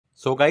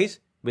So guys,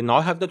 we now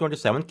have the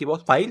 27th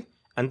Keybox file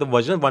and the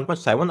version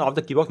 1.7 of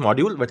the Keybox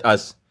module with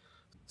us.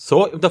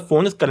 So if the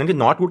phone is currently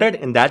not rooted,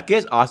 in that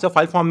case, ask the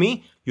file from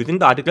me using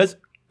the article's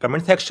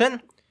comment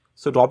section.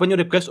 So drop in your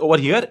request over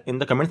here in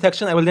the comment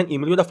section. I will then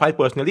email you the file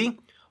personally.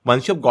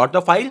 Once you've got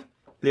the file,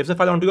 place the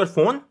file onto your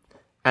phone,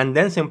 and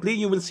then simply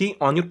you will see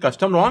on your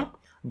custom ROM,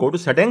 go to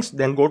settings,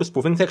 then go to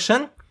spoofing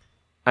section,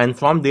 and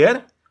from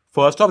there,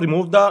 first off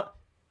remove the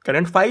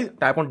current file,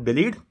 tap on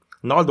delete.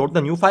 Now load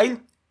the new file,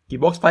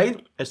 Keybox file.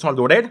 It's not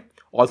loaded.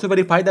 Also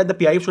verify that the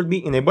PIF should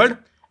be enabled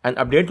and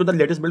update to the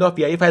latest build of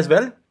PIF as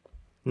well.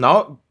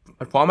 Now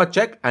perform a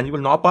check and you will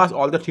now pass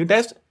all the 3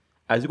 tests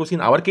as you could see in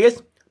our case.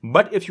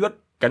 But if you are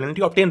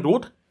currently obtained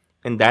root,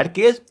 in that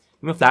case,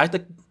 you may flash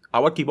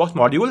our Keybox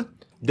module.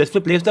 This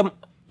will place the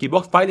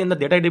Keybox file in the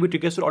DataDB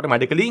tricky store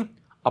automatically.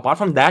 Apart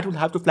from that, you'll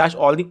have to flash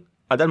all the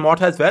other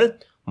mods as well.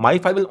 My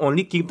file will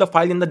only keep the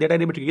file in the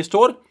DataDB tricky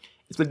store.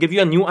 It will give you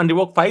a new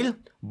unrevoked file.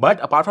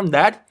 But apart from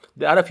that,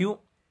 there are a few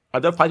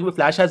other files will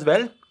flash as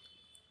well.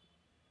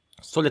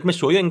 So let me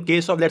show you. In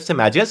case of, let's say,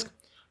 Magisk,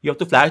 you have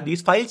to flash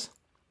these files.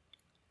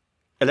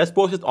 LS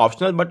post is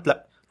optional, but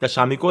the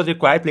Shamiko is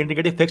required plain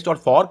integrity fixed or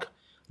fork.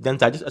 Then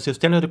Suggest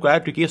Assistant is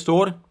required tricky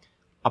store.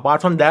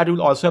 Apart from that, you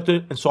will also have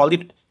to install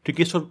the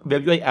tricky store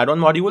web UI add-on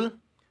module.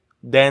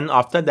 Then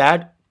after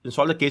that,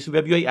 install the case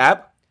web UI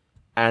app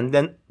and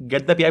then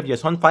get the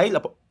PIF.json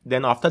file.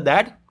 Then after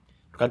that,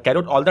 carry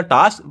out all the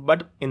tasks.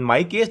 But in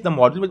my case, the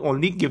module will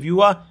only give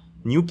you a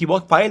new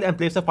Keybox file and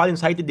place the file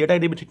inside the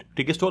DataDB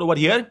tricky store over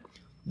here.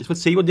 This will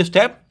save you this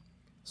step.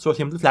 So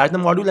simply flash the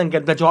module and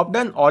get the job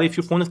done. Or if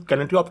your phone is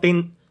currently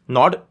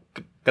not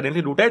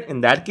currently rooted, in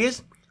that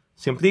case,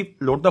 simply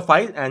load the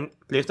file and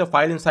place the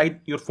file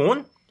inside your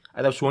phone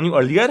as I've shown you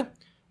earlier.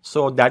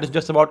 So that is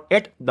just about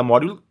it. The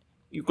module,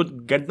 you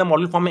could get the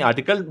module from my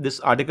article, this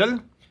article.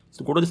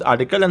 So go to this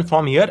article and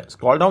from here,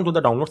 scroll down to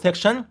the download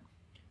section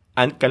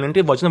and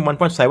currently version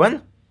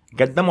 1.7,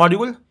 get the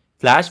module,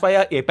 flash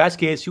via Apache,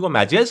 KSU or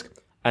Magisk.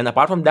 And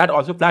apart from that,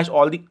 also flash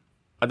all the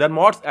other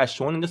mods as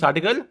shown in this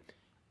article.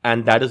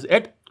 And that is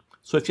it.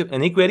 So if you have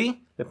any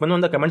query, let me know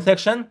in the comment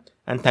section.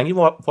 And thank you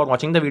for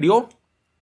watching the video.